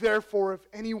 Therefore, if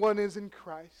anyone is in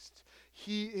Christ,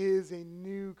 he is a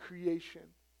new creation.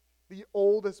 The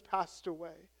old has passed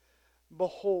away.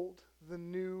 Behold, the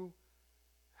new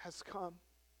has come.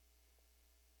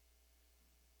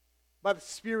 By the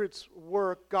Spirit's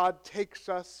work, God takes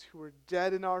us who are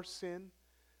dead in our sin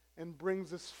and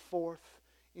brings us forth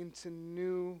into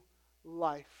new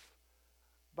life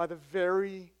by the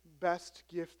very best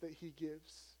gift that He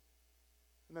gives,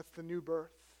 and that's the new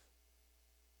birth.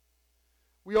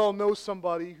 We all know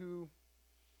somebody who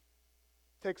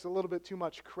takes a little bit too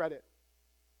much credit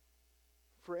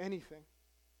for anything.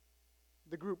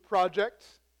 The group project,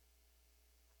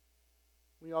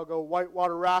 we all go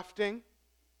whitewater rafting,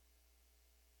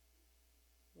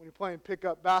 when you're playing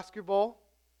pickup basketball,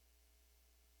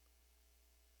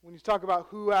 when you talk about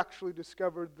who actually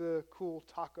discovered the cool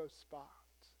taco spot.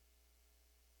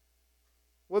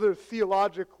 Whether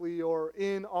theologically or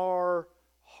in our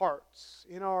hearts,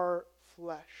 in our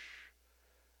flesh,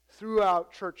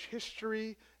 throughout church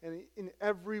history and in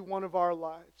every one of our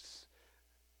lives,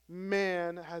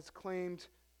 man has claimed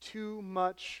too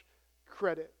much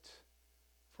credit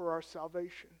for our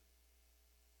salvation.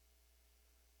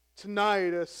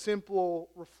 Tonight, a simple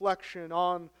reflection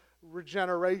on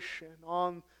regeneration,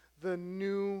 on the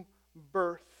new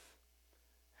birth,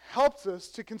 helps us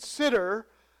to consider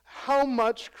how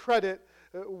much credit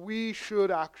we should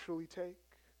actually take.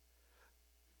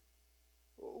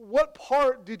 What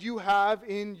part did you have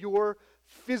in your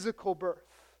physical birth?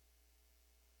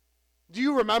 Do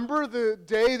you remember the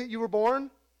day that you were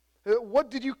born? What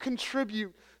did you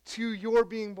contribute to your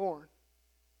being born?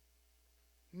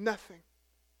 Nothing.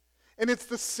 And it's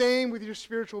the same with your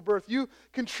spiritual birth. You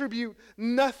contribute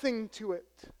nothing to it.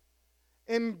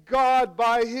 And God,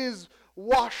 by His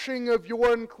washing of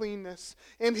your uncleanness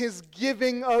and His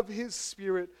giving of His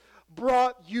Spirit,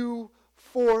 brought you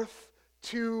forth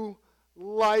to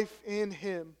life in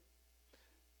Him.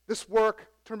 This work,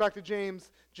 turn back to James,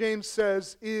 James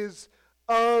says, is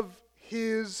of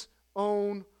His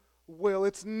own will.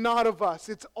 It's not of us.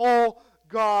 It's all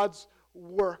God's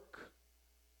work.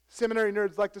 Seminary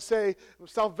nerds like to say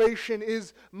salvation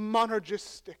is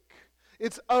monergistic.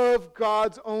 It's of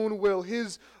God's own will,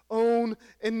 His own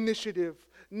initiative.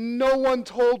 No one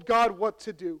told God what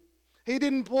to do. He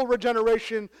didn't pull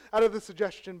regeneration out of the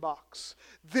suggestion box.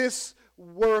 This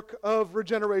work of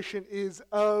regeneration is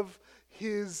of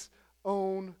His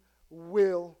own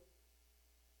will.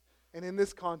 And in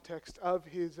this context, of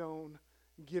His own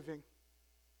giving.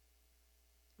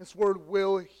 This word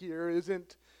will here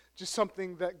isn't just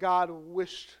something that God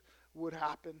wished would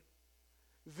happen.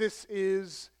 This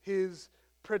is His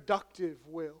productive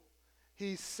will.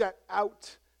 He set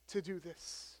out to do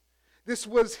this. This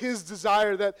was His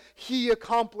desire that He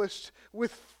accomplished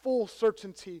with full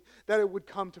certainty that it would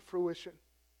come to fruition.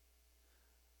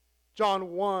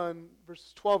 John 1,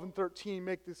 verses 12 and 13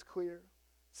 make this clear. It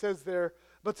says there,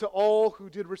 but to all who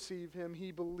did receive Him,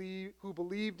 who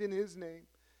believed in His name,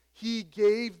 He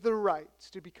gave the right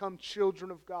to become children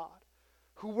of God,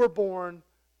 who were born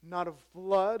not of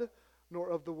blood, nor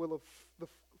of the will of the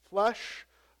flesh,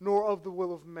 nor of the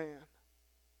will of man,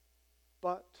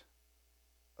 but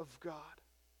of God.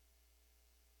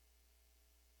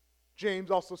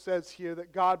 James also says here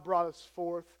that God brought us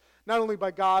forth not only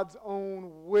by God's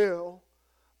own will,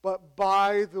 but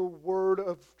by the word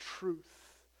of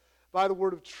truth. By the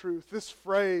word of truth. This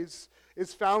phrase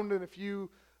is found in a few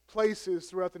places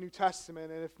throughout the New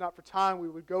Testament, and if not for time, we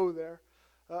would go there.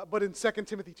 But in 2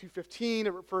 Timothy 2:15,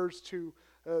 it refers to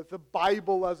the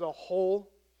Bible as a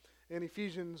whole. In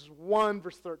Ephesians 1,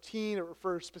 verse 13, it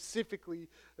refers specifically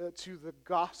to the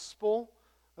gospel,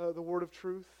 the word of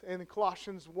truth. And in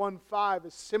Colossians 1:5,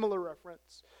 a similar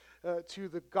reference to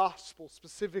the gospel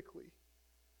specifically.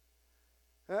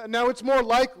 Now, it's more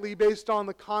likely, based on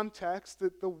the context,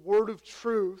 that the word of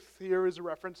truth here is a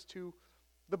reference to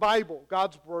the Bible,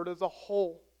 God's word as a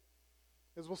whole.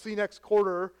 As we'll see next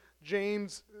quarter,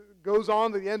 James goes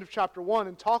on to the end of chapter 1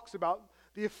 and talks about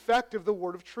the effect of the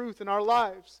word of truth in our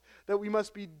lives, that we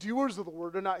must be doers of the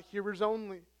word and not hearers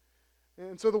only.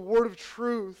 And so the word of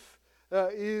truth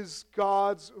is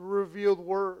God's revealed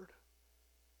word.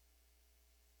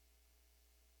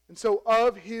 And so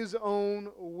of his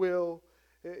own will,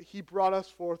 he brought us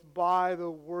forth by the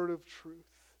word of truth.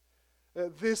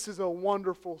 This is a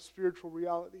wonderful spiritual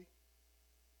reality.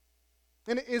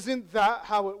 And isn't that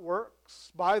how it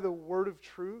works? By the word of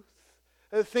truth?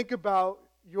 Think about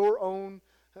your own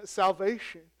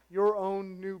salvation, your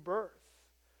own new birth.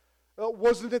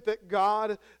 Wasn't it that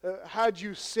God had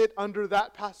you sit under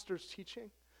that pastor's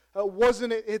teaching?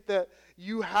 Wasn't it that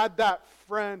you had that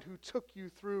friend who took you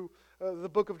through the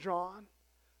book of John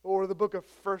or the book of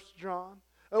 1 John?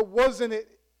 Wasn't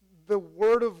it the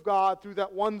Word of God through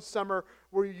that one summer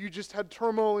where you just had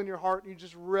turmoil in your heart and you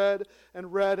just read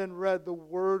and read and read the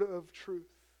Word of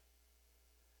truth?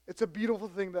 It's a beautiful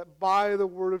thing that by the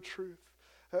Word of truth,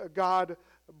 God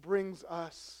brings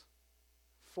us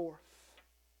forth.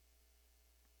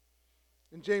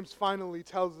 And James finally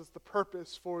tells us the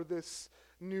purpose for this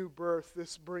new birth,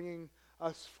 this bringing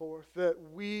us forth, that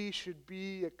we should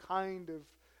be a kind of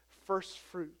first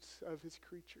fruits of his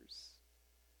creatures.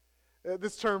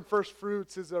 This term, first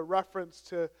fruits, is a reference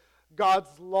to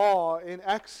God's law in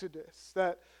Exodus,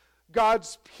 that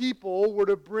God's people were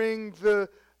to bring the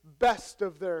best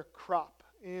of their crop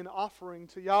in offering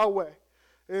to Yahweh.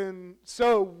 And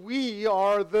so we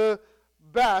are the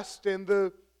best and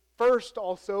the first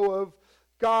also of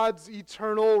God's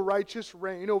eternal righteous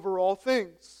reign over all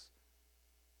things.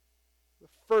 The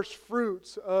first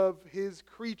fruits of his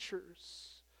creatures.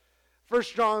 1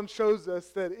 John shows us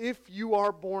that if you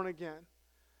are born again,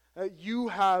 you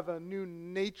have a new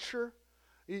nature,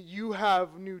 you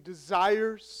have new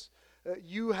desires,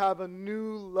 you have a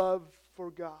new love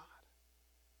for God.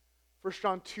 1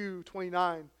 John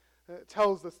 2:29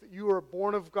 tells us that you are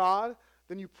born of God,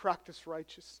 then you practice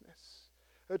righteousness.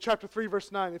 Chapter 3,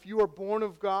 verse 9, if you are born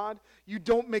of God, you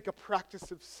don't make a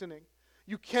practice of sinning.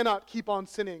 You cannot keep on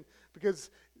sinning because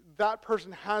that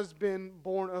person has been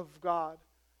born of God,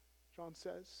 John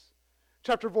says.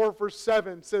 Chapter 4, verse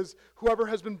 7 says, whoever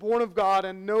has been born of God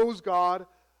and knows God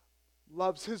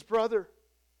loves his brother.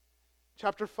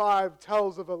 Chapter 5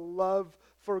 tells of a love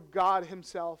for God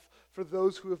himself, for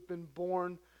those who have been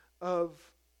born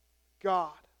of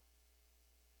God.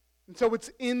 And so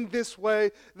it's in this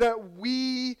way that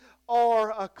we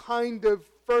are a kind of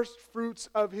first fruits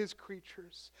of his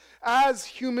creatures. As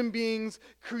human beings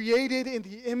created in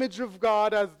the image of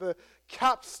God, as the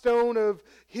capstone of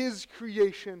his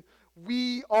creation,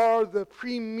 we are the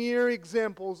premier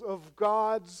examples of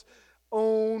God's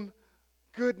own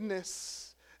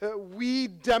goodness. We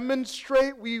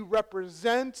demonstrate, we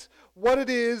represent what it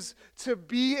is to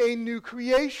be a new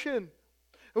creation.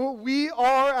 We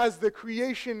are, as the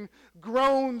creation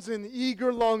groans in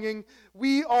eager longing,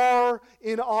 we are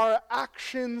in our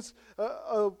actions,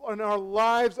 in our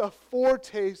lives, a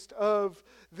foretaste of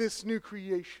this new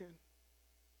creation.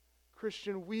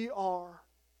 Christian, we are,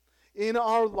 in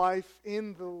our life,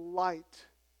 in the light,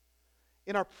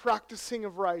 in our practicing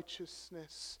of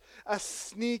righteousness, a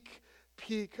sneak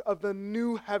peek of the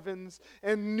new heavens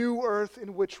and new earth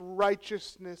in which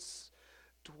righteousness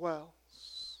dwells.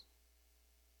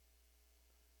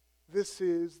 This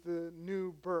is the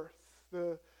new birth,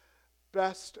 the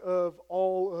best of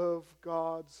all of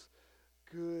God's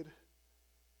good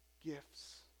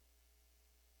gifts.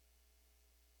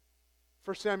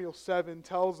 1 Samuel 7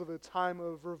 tells of a time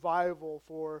of revival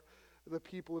for the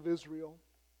people of Israel.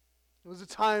 It was a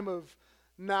time of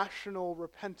national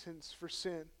repentance for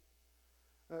sin.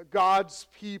 God's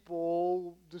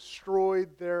people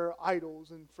destroyed their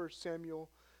idols in 1 Samuel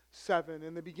 7,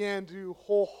 and they began to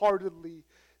wholeheartedly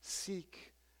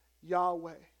seek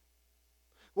Yahweh.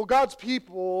 Well, God's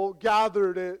people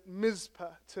gathered at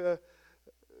Mizpah to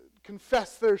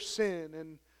confess their sin,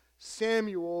 and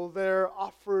Samuel there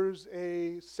offers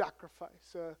a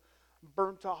sacrifice, a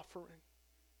burnt offering.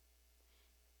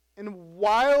 And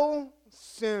while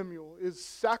Samuel is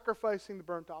sacrificing the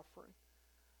burnt offering,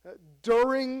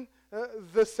 during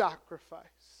the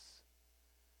sacrifice,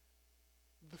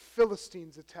 the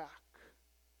Philistines attack.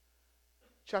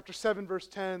 Chapter 7, verse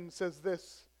 10 says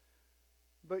this,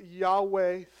 "But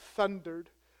Yahweh thundered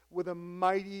with a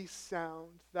mighty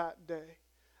sound that day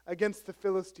against the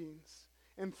Philistines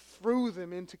and threw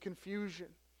them into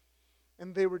confusion,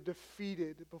 and they were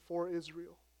defeated before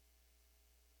Israel."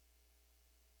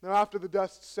 Now after the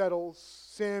dust settles,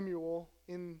 Samuel,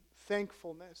 in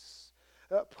thankfulness,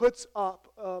 puts up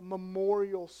a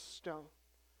memorial stone,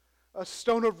 a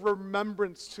stone of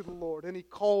remembrance to the Lord, and he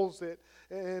calls it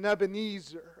an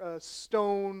Ebenezer, a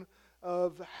stone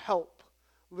of help,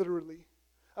 literally.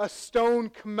 A stone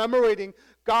commemorating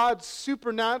God's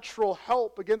supernatural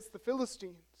help against the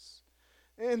Philistines.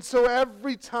 And so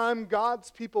every time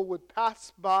God's people would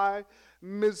pass by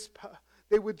Mizpah,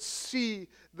 they would see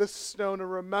the stone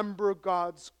and remember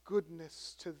God's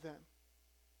goodness to them.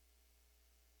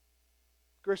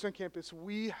 Grace on Campus,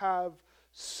 we have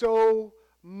so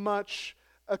much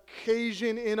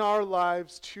occasion in our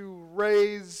lives to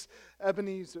raise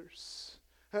Ebenezers,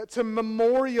 to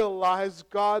memorialize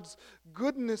God's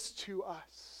goodness to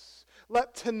us.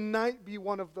 Let tonight be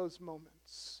one of those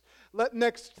moments. Let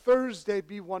next Thursday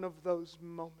be one of those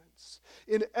moments.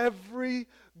 In every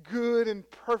good and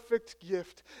perfect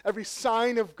gift, every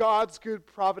sign of God's good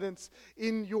providence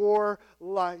in your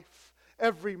life,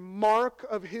 every mark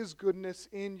of His goodness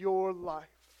in your life,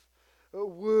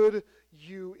 would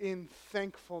you in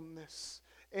thankfulness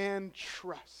and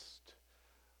trust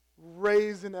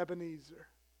raise an Ebenezer,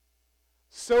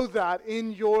 so that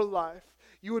in your life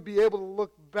you would be able to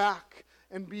look back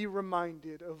and be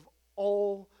reminded of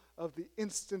all of the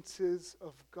instances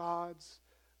of God's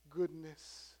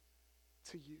goodness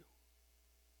to you.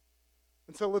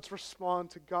 And so let's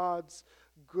respond to God's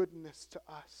goodness to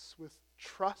us with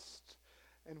trust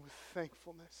and with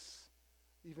thankfulness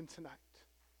even tonight.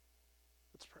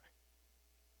 Let's pray.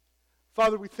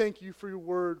 Father, we thank you for your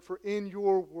word, for in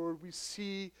your word we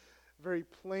see very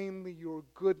plainly your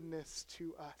goodness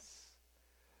to us.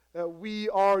 That we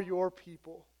are your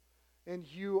people and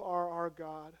you are our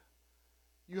God.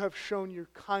 You have shown your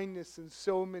kindness in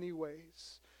so many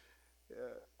ways.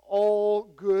 All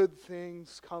good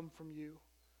things come from you.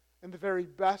 And the very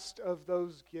best of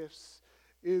those gifts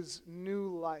is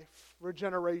new life,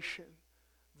 regeneration,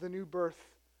 the new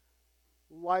birth,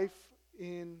 life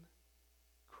in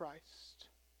Christ.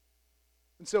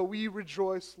 And so we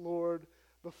rejoice, Lord,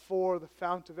 before the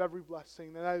fount of every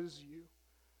blessing, that is you.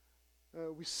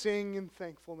 We sing in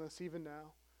thankfulness even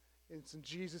now. It's in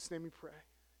Jesus' name we pray.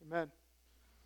 Amen.